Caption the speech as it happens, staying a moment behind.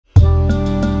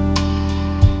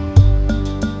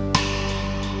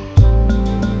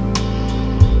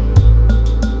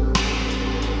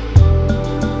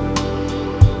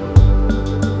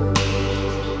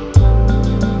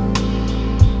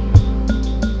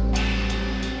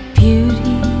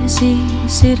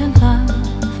It's easy to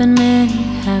love, and many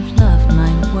have loved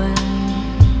mine well.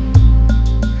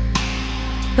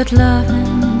 But love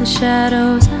in the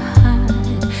shadows I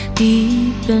hide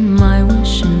deep in my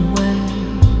wishing well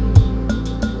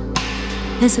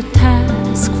is a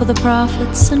task for the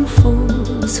prophets and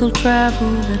fools who'll travel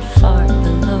that far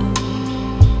below.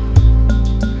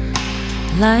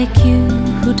 Like you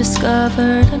who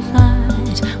discovered a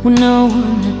light when no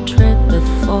one had tread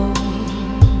before.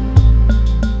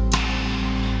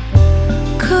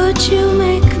 Could you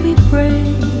make me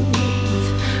brave,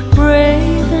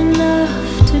 brave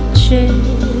enough to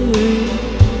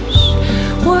cherish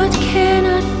what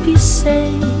cannot be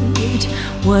saved,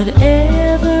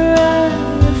 whatever I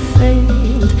have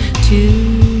failed to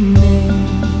make?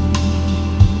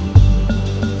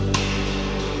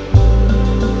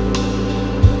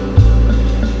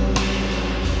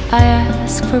 I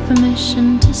ask for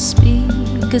permission to speak,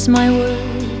 as my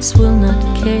words will not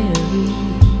carry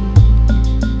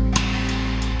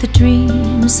the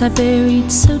dreams I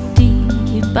buried so deep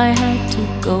I had to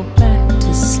go back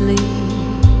to sleep.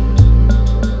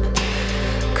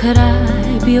 Could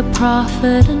I be a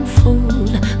prophet and fool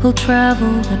who'll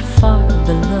travel that far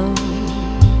below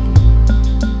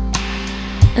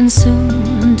and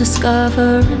soon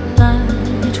discover a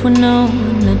light when no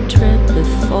one had tread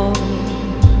before?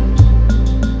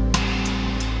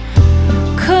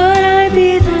 Could I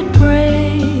be that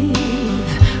brave,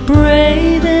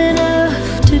 brave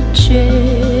enough to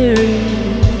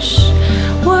cherish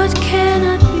what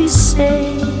cannot be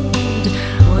saved,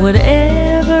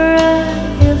 whatever I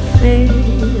have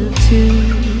failed to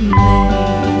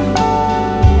make?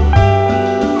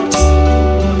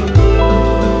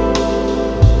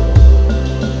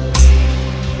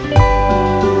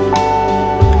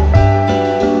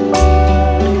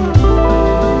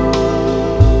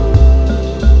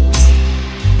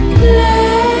 Let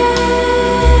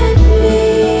me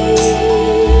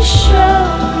show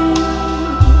you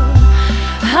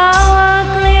how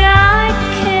ugly I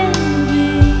can be.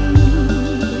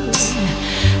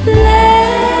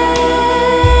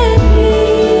 Let me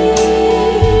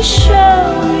show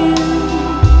you.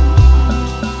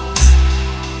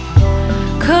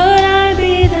 Could I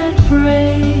be that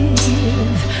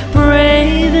brave,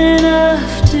 brave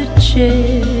enough to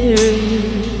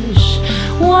cherish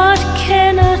what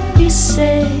cannot be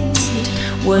saved,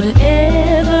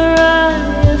 whatever I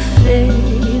have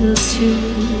failed to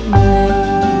make?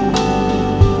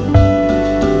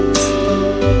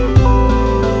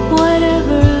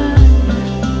 Whatever I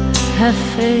have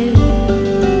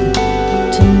failed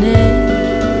to name.